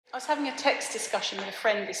I was having a text discussion with a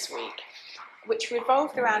friend this week, which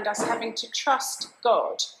revolved around us having to trust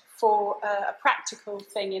God for a practical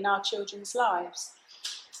thing in our children's lives.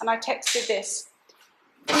 And I texted this.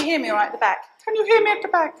 Can you hear me all right at the back? Can you hear me at the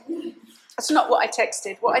back? That's not what I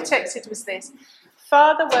texted. What I texted was this.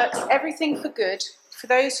 Father works everything for good for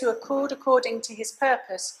those who are called according to his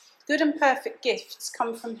purpose. Good and perfect gifts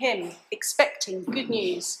come from him, expecting good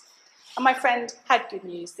news. And my friend had good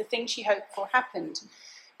news. The thing she hoped for happened.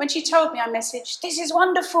 When she told me, I messaged, "This is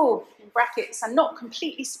wonderful," in brackets, and not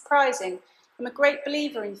completely surprising. I'm a great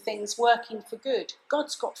believer in things working for good.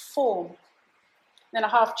 God's got form. Then,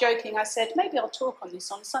 half joking, I said, maybe I'll talk on this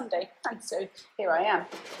on Sunday. And so here I am.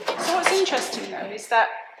 So what's interesting, though, is that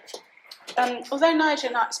although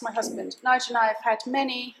Nigel, it's my husband, Nigel and I have had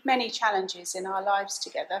many, many challenges in our lives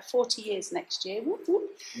together, 40 years next year,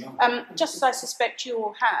 just as I suspect you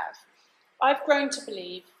all have, I've grown to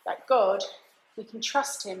believe that God, we can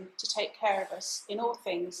trust him to take care of us in all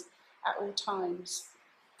things at all times.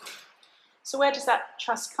 So where does that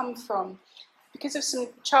trust come from? Because of some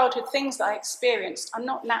childhood things that I experienced, I'm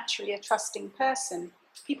not naturally a trusting person.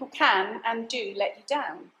 People can and do let you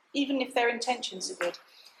down, even if their intentions are good.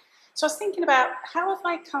 So I was thinking about how have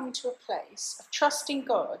I come to a place of trusting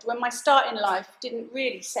God when my start in life didn't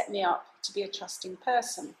really set me up to be a trusting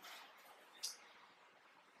person.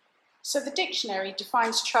 So the dictionary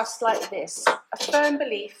defines trust like this: a firm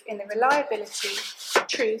belief in the reliability,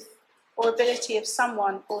 truth, or ability of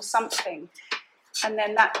someone or something. And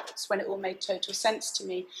then that's when it all made total sense to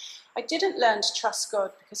me. I didn't learn to trust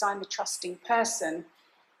God because I'm a trusting person,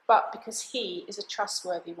 but because he is a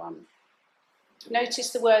trustworthy one. Notice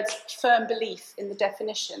the words firm belief in the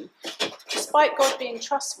definition. Despite God being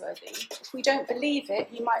trustworthy, if we don't believe it,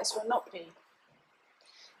 he might as well not be.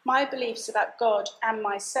 My beliefs about God and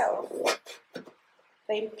myself,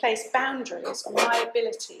 they place boundaries on my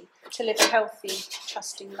ability to live a healthy,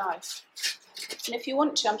 trusting life. And if you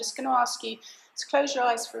want to, I'm just going to ask you to close your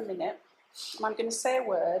eyes for a minute, and I'm going to say a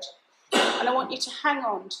word, and I want you to hang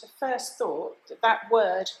on to the first thought that that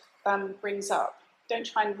word brings up. Don't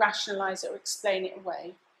try and rationalise it or explain it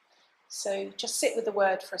away. So just sit with the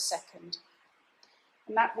word for a second.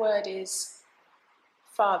 And that word is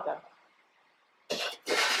Father.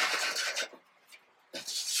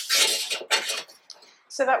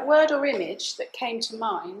 So that word or image that came to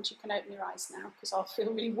mind, you can open your eyes now because I'll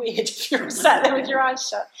feel really weird if you're sat there with your eyes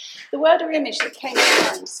shut. The word or image that came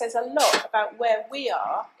to mind says a lot about where we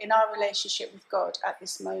are in our relationship with God at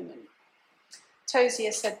this moment.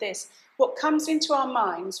 Tozer said this: what comes into our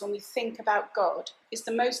minds when we think about God is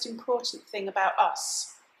the most important thing about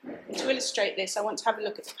us. And to illustrate this, I want to have a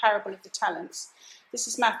look at the parable of the talents. This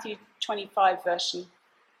is Matthew 25 version.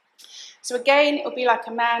 So again, it will be like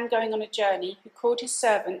a man going on a journey who called his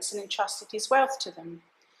servants and entrusted his wealth to them.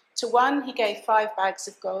 To one he gave 5 bags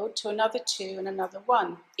of gold, to another 2, and another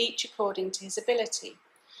 1, each according to his ability.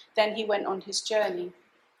 Then he went on his journey.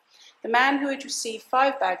 The man who had received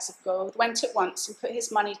 5 bags of gold went at once and put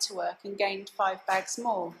his money to work and gained 5 bags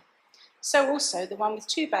more. So also the one with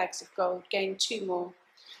 2 bags of gold gained 2 more.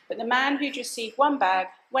 But the man who had received 1 bag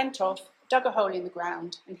went off, dug a hole in the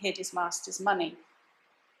ground, and hid his master's money.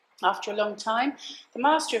 After a long time, the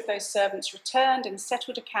master of those servants returned and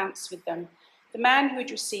settled accounts with them. The man who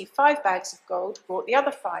had received 5 bags of gold brought the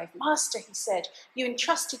other 5. "Master," he said, "you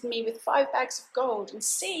entrusted me with 5 bags of gold, and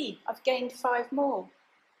see, I've gained 5 more.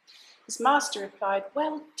 His master replied,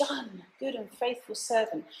 "Well done, good and faithful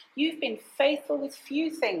servant. You've been faithful with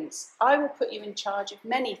few things. I will put you in charge of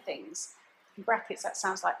many things." In brackets, that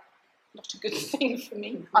sounds like not a good thing for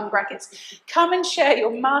me. Unbrackets. "Come and share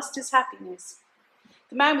your master's happiness."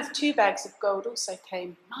 The man with 2 bags of gold also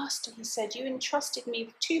came. "Master," he said, "you entrusted me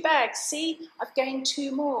with 2 bags. See, I've gained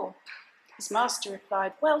 2 more. His master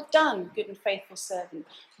replied, "Well done, good and faithful servant.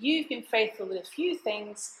 You've been faithful with a few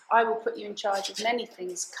things. I will put you in charge of many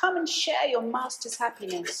things. Come and share your master's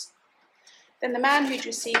happiness." Then the man who'd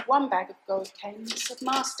received 1 bag of gold came and said,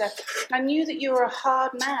 "Master, I knew that you are a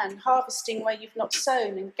hard man, harvesting where you've not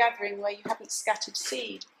sown and gathering where you haven't scattered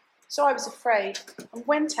seed. So I was afraid and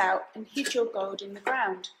went out and hid your gold in the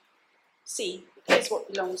ground. See, here's what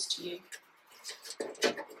belongs to you."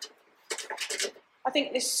 I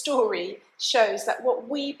think this story shows that what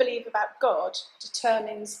we believe about God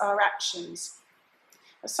determines our actions.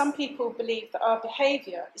 Now, some people believe that our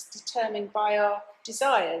behaviour is determined by our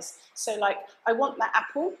desires. So like, I want that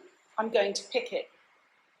apple, I'm going to pick it.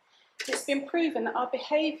 It's been proven that our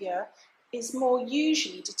behaviour is more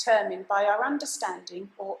usually determined by our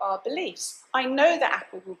understanding or our beliefs. I know that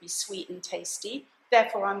apple will be sweet and tasty,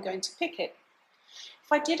 therefore I'm going to pick it. If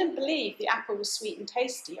I didn't believe the apple was sweet and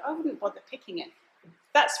tasty, I wouldn't bother picking it.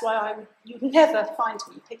 That's why you'd never find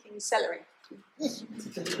me picking celery.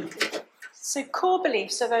 So core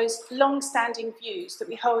beliefs are those long-standing views that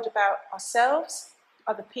we hold about ourselves,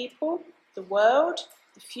 other people, the world,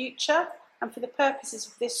 the future, and for the purposes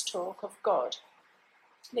of this talk, of God.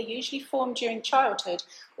 They usually form during childhood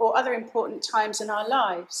or other important times in our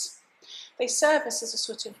lives. They serve us as a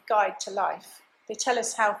sort of guide to life. They tell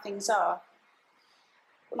us how things are.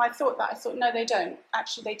 When I thought, no, they don't.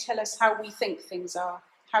 Actually, they tell us how we think things are,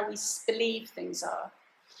 how we believe things are.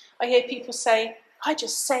 I hear people say, I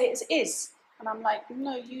just say it as it is. And I'm like,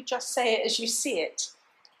 no, you just say it as you see it.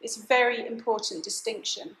 It's a very important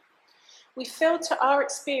distinction. We filter our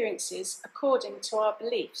experiences according to our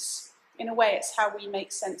beliefs. In a way, it's how we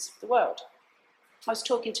make sense of the world. I was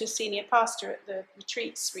talking to a senior pastor at the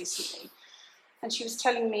retreats recently, and she was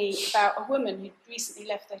telling me about a woman who'd recently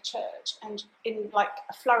left their church, and in like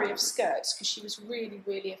a flurry of skirts, because she was really,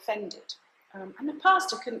 really offended. And the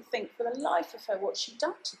pastor couldn't think for the life of her what she'd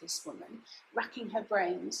done to this woman, racking her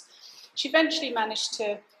brains. She eventually managed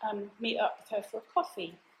to meet up with her for a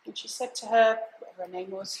coffee, and she said to her, whatever her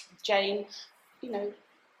name was, Jane,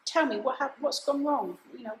 tell me what's gone wrong?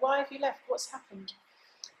 Why have you left? What's happened?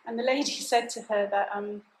 And the lady said to her that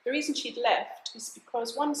the reason she'd left was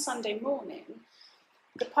because one Sunday morning,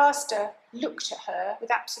 the pastor looked at her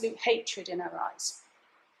with absolute hatred in her eyes.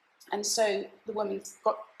 And so the woman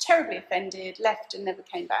got terribly offended, left and never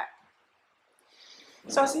came back.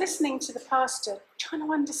 So I was listening to the pastor, trying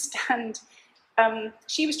to understand,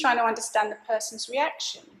 she was trying to understand the person's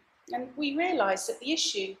reaction. And we realised that the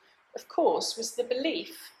issue, of course, was the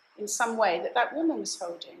belief in some way that woman was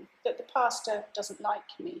holding, that the pastor doesn't like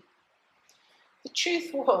me. The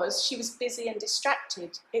truth was she was busy and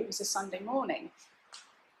distracted. It was a Sunday morning.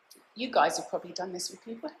 You guys have probably done this with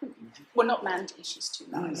people, haven't you? Well, not Mandy, she's too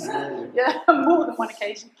nice. Yeah, more than one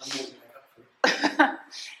occasion.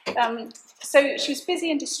 So she was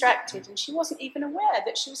busy and distracted, and she wasn't even aware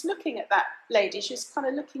that she was looking at that lady. She was kind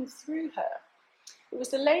of looking through her. It was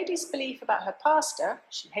the lady's belief about her pastor,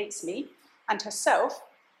 she hates me, and herself,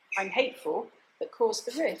 I'm hateful, that caused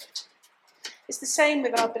the rift. It's the same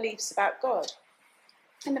with our beliefs about God.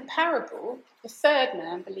 In the parable, the third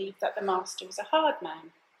man believed that the master was a hard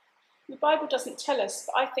man. The Bible doesn't tell us,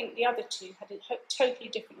 but I think the other two had a totally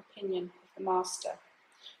different opinion of the master.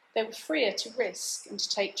 They were freer to risk and to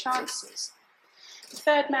take chances. The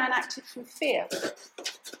third man acted from fear.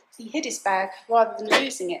 He hid his bag rather than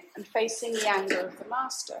losing it and facing the anger of the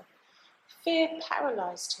master. Fear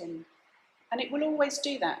paralysed him, and it will always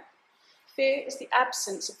do that. Fear is the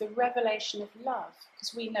absence of the revelation of love,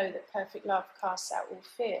 because we know that perfect love casts out all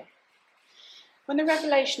fear. When the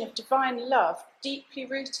revelation of divine love, deeply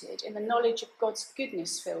rooted in the knowledge of God's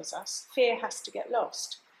goodness, fills us, fear has to get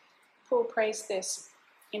lost. Paul prays this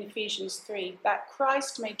in Ephesians 3, that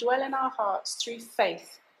Christ may dwell in our hearts through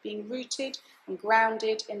faith, being rooted and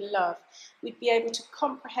grounded in love. We'd be able to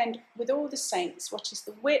comprehend with all the saints what is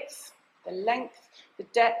the width, the length, the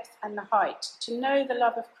depth and the height, to know the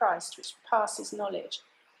love of Christ which passes knowledge,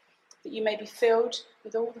 that you may be filled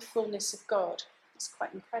with all the fullness of God. It's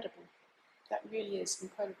quite incredible. That really is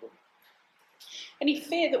incredible. Any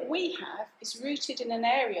fear that we have is rooted in an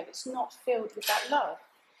area that's not filled with that love.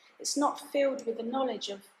 It's not filled with the knowledge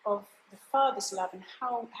of the Father's love and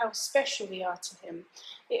how special we are to him.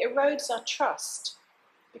 It erodes our trust,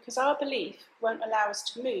 because our belief won't allow us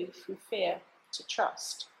to move from fear to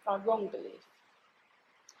trust, our wrong belief.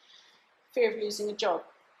 Fear of losing a job.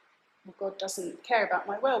 Well, God doesn't care about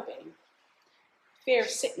my well-being. Fear of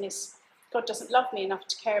sickness. God doesn't love me enough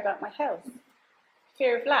to care about my health.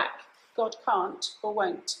 Fear of lack. God can't or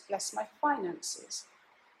won't bless my finances.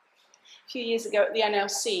 A few years ago at the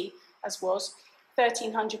NLC,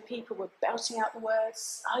 1,300 people were belting out the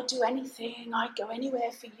words, I'd do anything, I'd go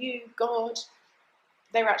anywhere for you, God.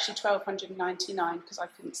 They were actually 1,299 because I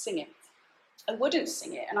couldn't sing it. I wouldn't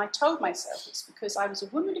sing it, and I told myself it's because I was a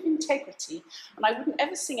woman of integrity and I wouldn't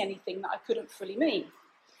ever sing anything that I couldn't fully mean.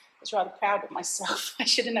 I was rather proud of myself. I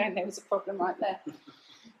should have known there was a problem right there.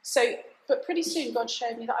 But pretty soon God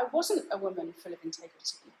showed me that I wasn't a woman full of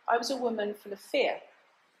integrity. I was a woman full of fear.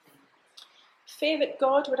 Fear that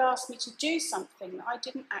God would ask me to do something that I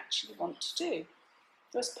didn't actually want to do.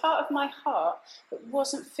 There was part of my heart that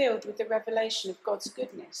wasn't filled with the revelation of God's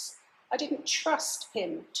goodness. I didn't trust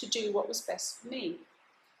him to do what was best for me.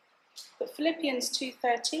 But Philippians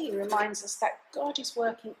 2:13 reminds us that God is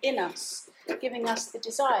working in us, giving us the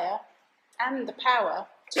desire and the power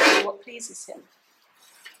to do what pleases him.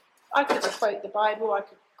 I could quote the Bible, I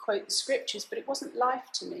could quote the scriptures, but it wasn't life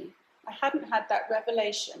to me. I hadn't had that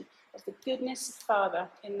revelation of the goodness of Father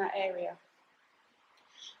in that area.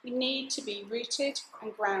 We need to be rooted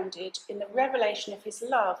and grounded in the revelation of his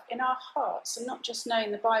love in our hearts and not just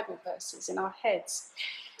knowing the Bible verses in our heads.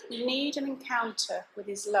 We need an encounter with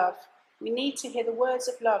his love. We need to hear the words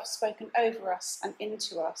of love spoken over us and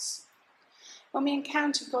into us. When we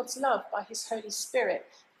encounter God's love by his Holy Spirit,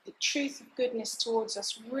 the truth of goodness towards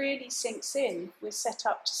us really sinks in. We're set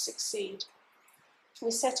up to succeed. We're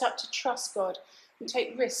set up to trust God and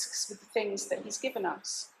take risks with the things that he's given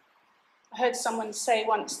us. I heard someone say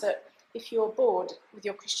once that if you're bored with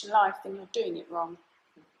your Christian life, then you're doing it wrong.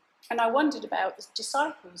 And I wondered about the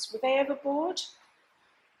disciples. Were they ever bored?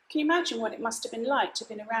 Can you imagine what it must have been like to have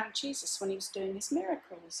been around Jesus when he was doing his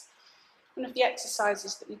miracles? One of the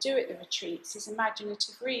exercises that we do at the retreats is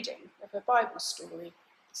imaginative reading of a Bible story.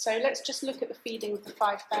 So let's just look at the feeding of the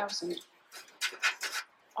 5,000.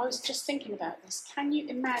 I was just thinking about this. Can you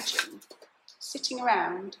imagine sitting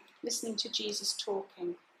around, listening to Jesus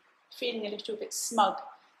talking, feeling a little bit smug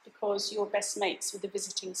because you're best mates with the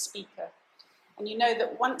visiting speaker? And you know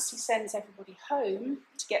that once he sends everybody home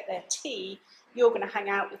to get their tea, you're going to hang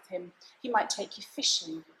out with him. He might take you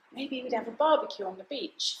fishing. Maybe he would have a barbecue on the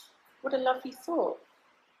beach. What a lovely thought.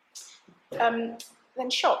 Then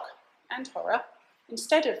shock and horror.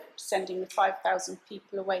 Instead of sending the 5,000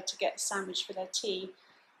 people away to get a sandwich for their tea,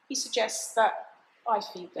 he suggests that I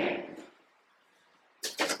feed them.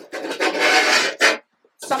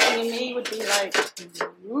 Something in me would be like,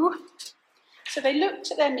 ooh. So they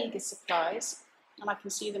looked at their meagre supplies, and I can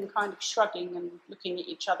see them kind of shrugging and looking at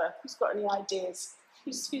each other. Who's got any ideas?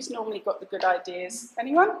 Who's normally got the good ideas?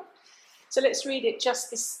 Anyone? So let's read it, just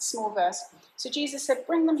this small verse. So Jesus said,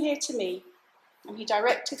 "Bring them here to me." And he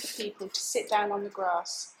directed the people to sit down on the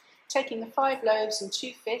grass. Taking the 5 loaves and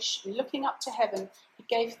 2 fish, and looking up to heaven, he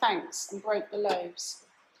gave thanks and broke the loaves.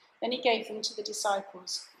 Then he gave them to the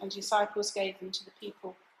disciples, and the disciples gave them to the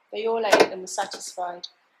people. They all ate and were satisfied.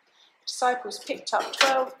 The disciples picked up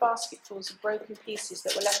 12 basketfuls of broken pieces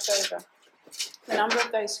that were left over. The number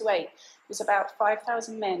of those who ate was about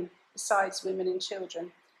 5,000 men, besides women and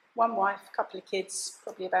children. 1 wife, a couple of kids,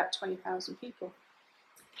 probably about 20,000 people.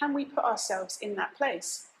 Can we put ourselves in that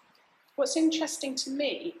place? What's interesting to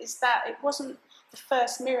me is that it wasn't the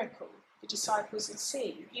first miracle the disciples had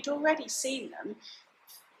seen. You'd already seen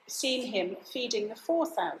him feeding the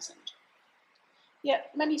 4,000.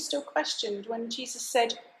 Yet many still questioned when Jesus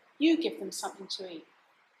said, "You give them something to eat."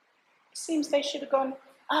 It seems they should have gone,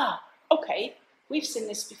 okay, we've seen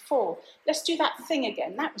this before. Let's do that thing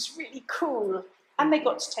again. That was really cool. And they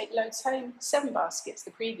got to take loads home, 7 baskets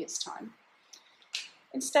the previous time.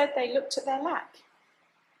 Instead, they looked at their lack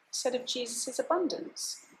instead of Jesus'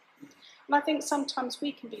 abundance. And I think sometimes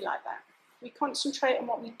we can be like that. We concentrate on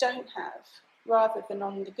what we don't have rather than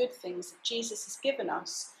on the good things that Jesus has given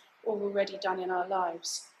us or already done in our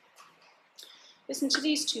lives. Listen to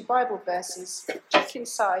these 2 Bible verses. Check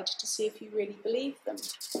inside to see if you really believe them.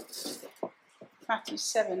 Matthew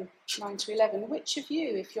 7, 9-11. Which of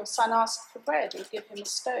you, if your son asks for bread, will give him a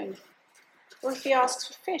stone? Or if he asks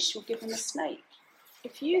for fish, will give him a snake?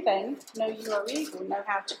 If you then, know you are evil, know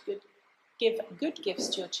how to give good gifts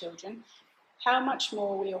to your children, how much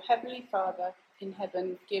more will your heavenly Father in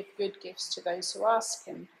heaven give good gifts to those who ask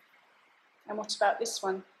him? And what about this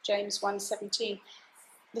one? James 1:17.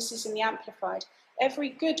 This is in the Amplified. Every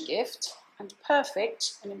good gift and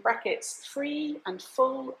perfect, and in brackets, free and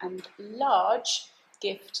full and large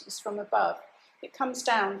gift is from above. It comes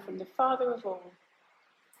down from the Father of all.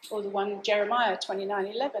 Or the one, Jeremiah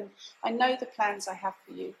 29:11. I know the plans I have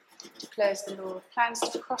for you, declares the Lord. Plans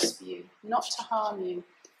to prosper you, not to harm you.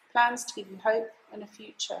 Plans to give you hope and a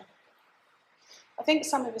future. I think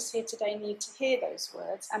some of us here today need to hear those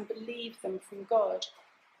words and believe them from God.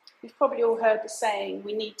 We've probably all heard the saying,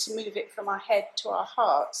 we need to move it from our head to our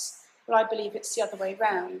hearts. Well, I believe it's the other way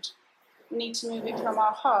round. We need to move it from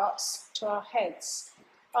our hearts to our heads.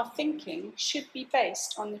 Our thinking should be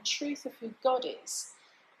based on the truth of who God is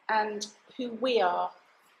and who we are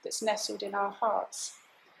that's nestled in our hearts.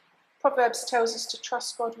 Proverbs tells us to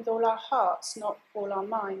trust God with all our hearts, not all our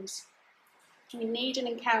minds. We need an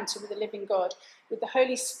encounter with the living God, with the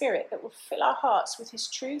Holy Spirit that will fill our hearts with his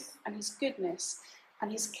truth and his goodness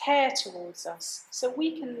and his care towards us, so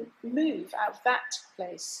we can move out of that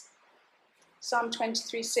place. Psalm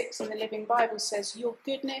 23:6 in the Living Bible says, "Your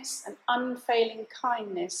goodness and unfailing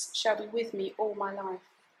kindness shall be with me all my life."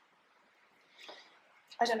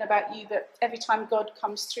 I don't know about you, but every time God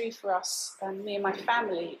comes through for us, me and my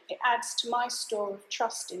family, it adds to my store of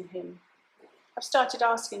trust in him. I've started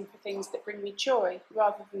asking for things that bring me joy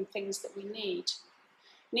rather than things that we need.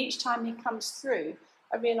 And each time he comes through,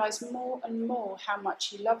 I realise more and more how much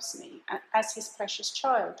he loves me as his precious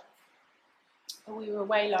child. we were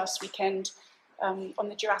away last weekend on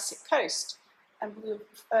the Jurassic Coast, and we were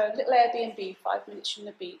a little Airbnb 5 minutes from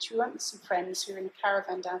the beach. We went with some friends who were in a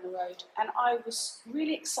caravan down the road, and I was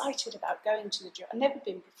really excited about going to the Jurassic. I'd never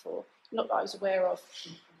been before, not that I was aware of,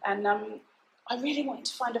 and I really wanted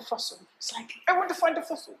to find a fossil. It's like, I want to find a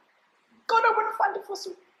fossil. God, I want to find a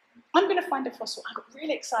fossil. I'm going to find a fossil. I got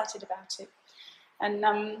really excited about it. And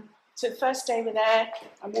so the first day we're there,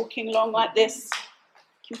 I'm walking along like this,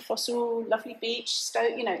 fossil, lovely beach,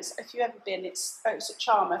 stone. You know, if you've ever been, it's at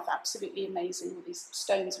Charmouth, absolutely amazing, all these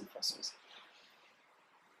stones and fossils.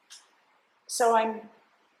 So I'm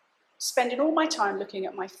spending all my time looking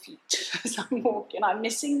at my feet as I'm walking. I'm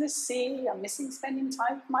missing the sea, I'm missing spending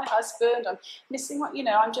time with my husband, I'm missing what, you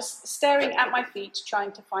know, I'm just staring at my feet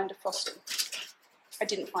trying to find a fossil. I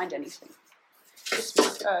didn't find anything. This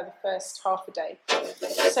was the first half a day.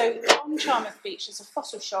 So on Charmouth Beach there's a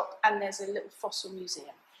fossil shop and there's a little fossil museum.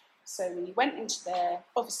 So when you went into there,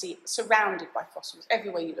 obviously surrounded by fossils,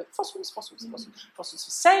 everywhere you look, fossils, fossils, fossils, fossils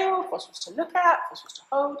for sale, fossils to look at, fossils to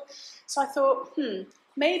hold. So I thought,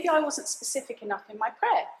 maybe I wasn't specific enough in my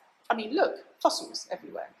prayer. I mean, look, fossils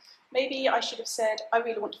everywhere. Maybe I should have said, I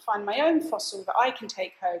really want to find my own fossil that I can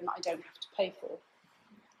take home that I don't have to pay for.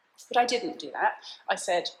 But I didn't do that. I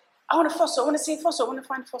said, I want a fossil, I want to see a fossil, I want to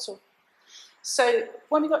find a fossil. So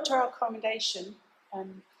when we got to our accommodation,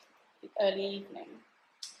 early evening,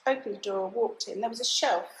 opened the door, walked in, there was a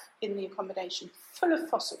shelf in the accommodation full of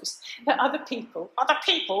fossils that other people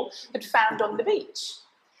had found on the beach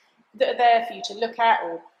that are there for you to look at,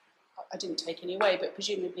 or I didn't take any away, but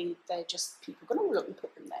presumably they're just people going, oh, look, and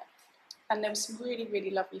put them there. And there were some really, really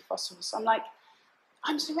lovely fossils. I'm like,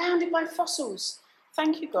 I'm surrounded by fossils.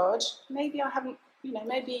 Thank you, God. Maybe I haven't, you know,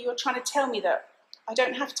 maybe you're trying to tell me that I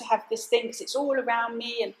don't have to have this thing because it's all around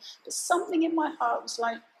me. But something in my heart was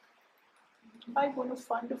like, I want to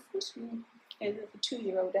find a fossil. The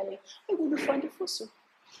 2-year-old Ellie, I want to find a fossil.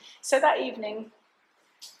 So that evening,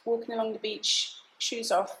 walking along the beach,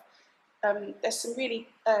 shoes off, there's some really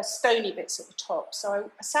stony bits at the top.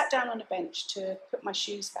 So I sat down on a bench to put my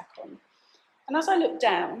shoes back on. And as I looked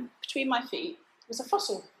down, between my feet was a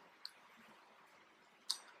fossil.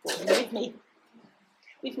 Believe me,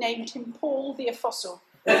 we've named him Paul the Fossil.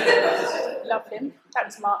 Love him. That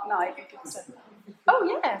was Mark Knight.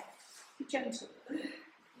 Oh, yeah. Gentle.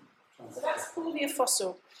 So that's Paul the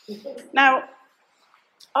Fossil. Now,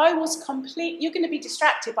 I was you're going to be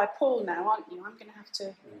distracted by Paul now, aren't you? I'm going to have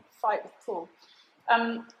to fight with Paul.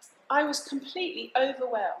 I was completely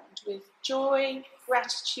overwhelmed with joy,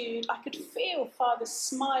 gratitude. I could feel Father's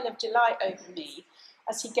smile of delight over me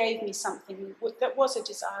as he gave me something that was a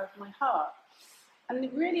desire of my heart. And the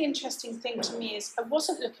really interesting thing to me is I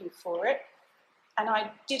wasn't looking for it, and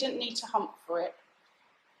I didn't need to hunt for it.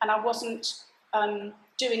 And I wasn't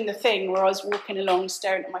doing the thing where I was walking along,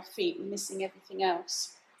 staring at my feet and missing everything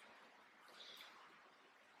else.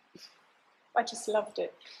 I just loved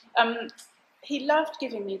it. He loved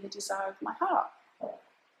giving me the desire of my heart.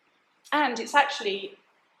 And it's actually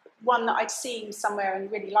one that I'd seen somewhere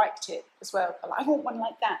and really liked it as well. I want one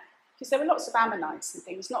like that. Because there were lots of ammonites and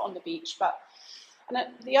things, not on the beach. And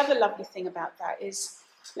the other lovely thing about that is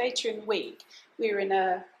later in the week, we were in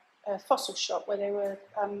a fossil shop where they were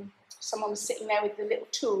someone was sitting there with the little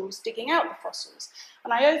tools digging out the fossils,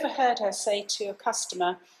 and I overheard her say to a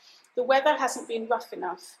customer, the weather hasn't been rough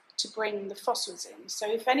enough to bring the fossils in,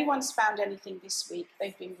 so if anyone's found anything this week,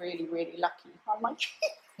 they've been really, really lucky. I'm like,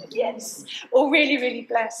 yes, or really, really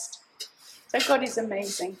blessed. So God is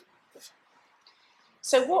amazing.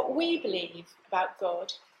 So what we believe about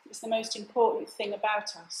God is the most important thing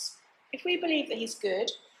about us. If we believe that he's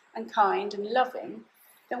good and kind and loving,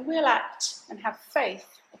 then we'll act and have faith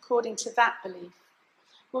according to that belief.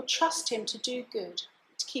 We'll trust him to do good,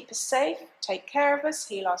 to keep us safe, take care of us,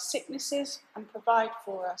 heal our sicknesses, and provide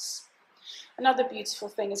for us. Another beautiful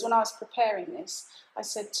thing is when I was preparing this, I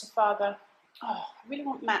said to Father, I really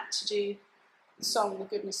want Matt to do the song, The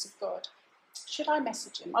Goodness of God. Should I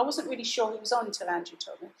message him? I wasn't really sure he was on until Andrew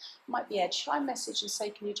told me. It might be Ed. Should I message and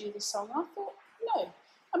say, can you do this song? And I thought, no,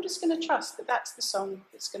 I'm just going to trust that that's the song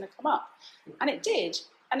that's going to come up. And it did.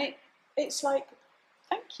 And it's like,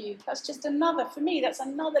 thank you. That's just another, for me, that's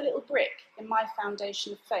another little brick in my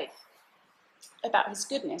foundation of faith about his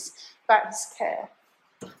goodness, about his care.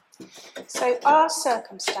 So our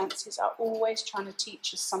circumstances are always trying to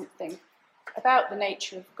teach us something about the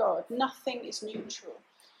nature of God. Nothing is neutral.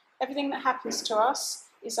 Everything that happens to us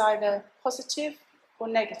is either positive or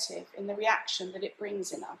negative in the reaction that it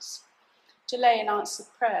brings in us. Delay in answered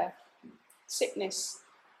prayer, sickness,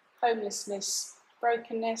 homelessness,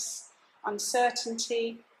 brokenness,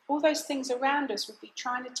 uncertainty, All those things around us would be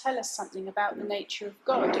trying to tell us something about the nature of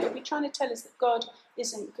God. It would be trying to tell us that God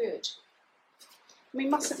isn't good. We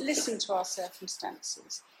mustn't listen to our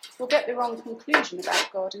circumstances. We'll get the wrong conclusion about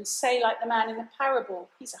God and say, like the man in the parable,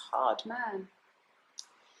 he's a hard man.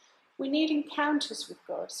 We need encounters with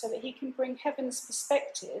God so that he can bring heaven's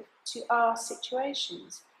perspective to our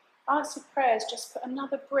situations. Answered prayers just put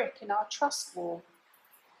another brick in our trust wall.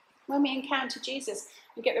 When we encounter Jesus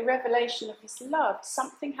and get the revelation of his love,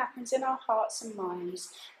 something happens in our hearts and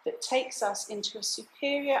minds that takes us into a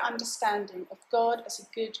superior understanding of God as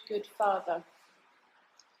a good, good Father.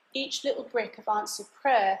 Each little brick of answered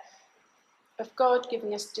prayer, of God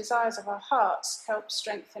giving us desires of our hearts, helps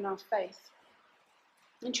strengthen our faith.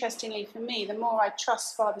 Interestingly for me, the more I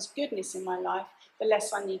trust Father's goodness in my life, the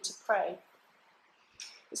less I need to pray.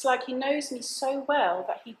 It's like he knows me so well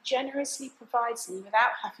that he generously provides me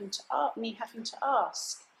without having to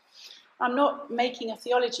ask. I'm not making a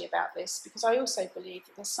theology about this because I also believe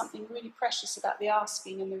that there's something really precious about the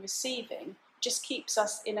asking and the receiving. It just keeps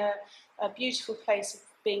us in a beautiful place of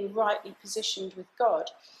being rightly positioned with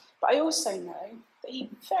God. But I also know that he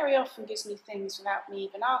very often gives me things without me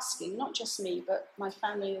even asking, not just me, but my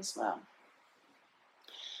family as well.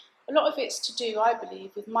 A lot of it's to do, I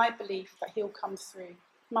believe, with my belief that he'll come through.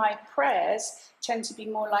 My prayers tend to be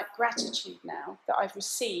more like gratitude now that I've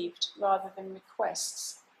received rather than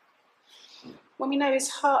requests. When we know his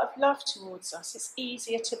heart of love towards us, it's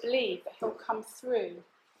easier to believe that he'll come through.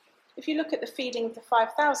 If you look at the feeding of the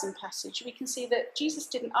 5,000 passage, we can see that Jesus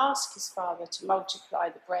didn't ask his Father to multiply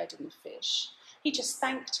the bread and the fish. He just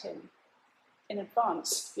thanked him in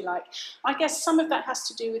advance, if you like. I guess some of that has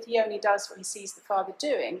to do with he only does what he sees the Father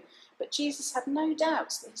doing, but Jesus had no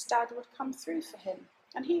doubts that his dad would come through for him.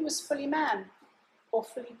 And he was fully man, or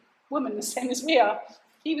fully woman, the same as we are.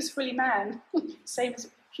 He was fully man, same as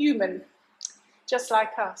human, just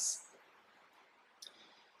like us.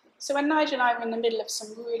 So when Nigel and I were in the middle of some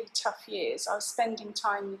really tough years, I was spending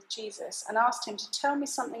time with Jesus and asked him to tell me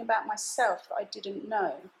something about myself that I didn't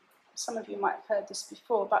know. Some of you might have heard this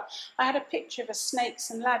before, but I had a picture of a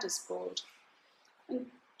snakes and ladders board. And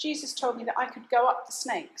Jesus told me that I could go up the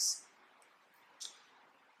snakes.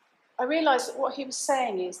 I realised that what he was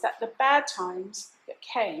saying is that the bad times that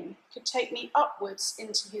came could take me upwards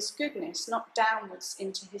into his goodness, not downwards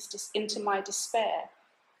into my despair.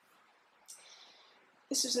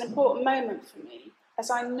 This was an important moment for me, as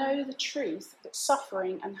I know the truth that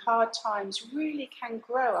suffering and hard times really can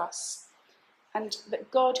grow us, and that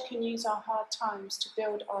God can use our hard times to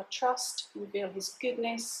build our trust, reveal his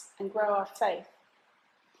goodness, and grow our faith.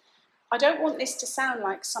 I don't want this to sound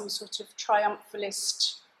like some sort of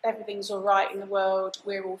triumphalist, everything's all right in the world,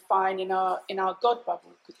 we're all fine in our God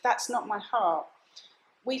bubble. That's not my heart.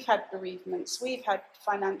 We've had bereavements, we've had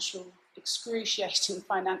excruciating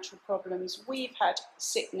financial problems, we've had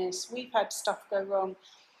sickness, we've had stuff go wrong.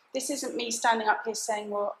 This isn't me standing up here saying,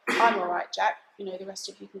 well, I'm all right, Jack, the rest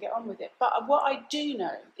of you can get on with it. But what I do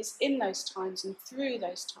know is in those times and through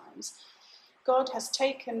those times, God has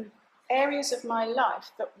taken areas of my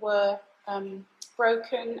life that were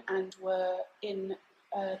broken and were in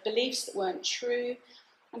beliefs that weren't true,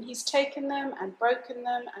 and he's taken them and broken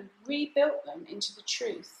them and rebuilt them into the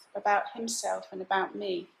truth about himself and about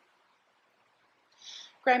me.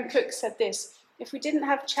 Graham Cook said this: if we didn't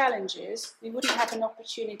have challenges, we wouldn't have an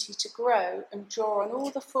opportunity to grow and draw on all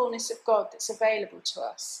the fullness of God that's available to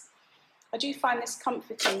us. I do find this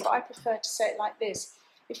comforting, but I prefer to say it like this: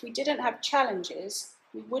 if we didn't have challenges,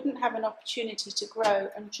 we wouldn't have an opportunity to grow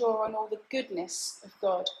and draw on all the goodness of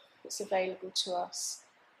God that's available to us.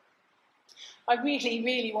 I really,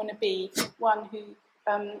 really want to be one who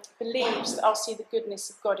believes that I'll see the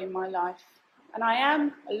goodness of God in my life. And I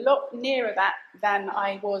am a lot nearer that than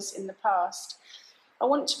I was in the past. I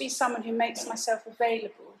want to be someone who makes myself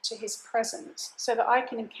available to his presence so that I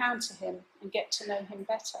can encounter him and get to know him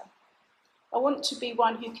better. I want to be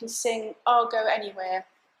one who can sing, I'll go anywhere,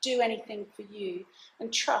 do anything for you,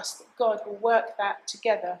 and trust that God will work that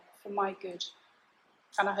together for my good.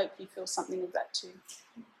 And I hope you feel something of that too.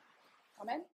 Amen.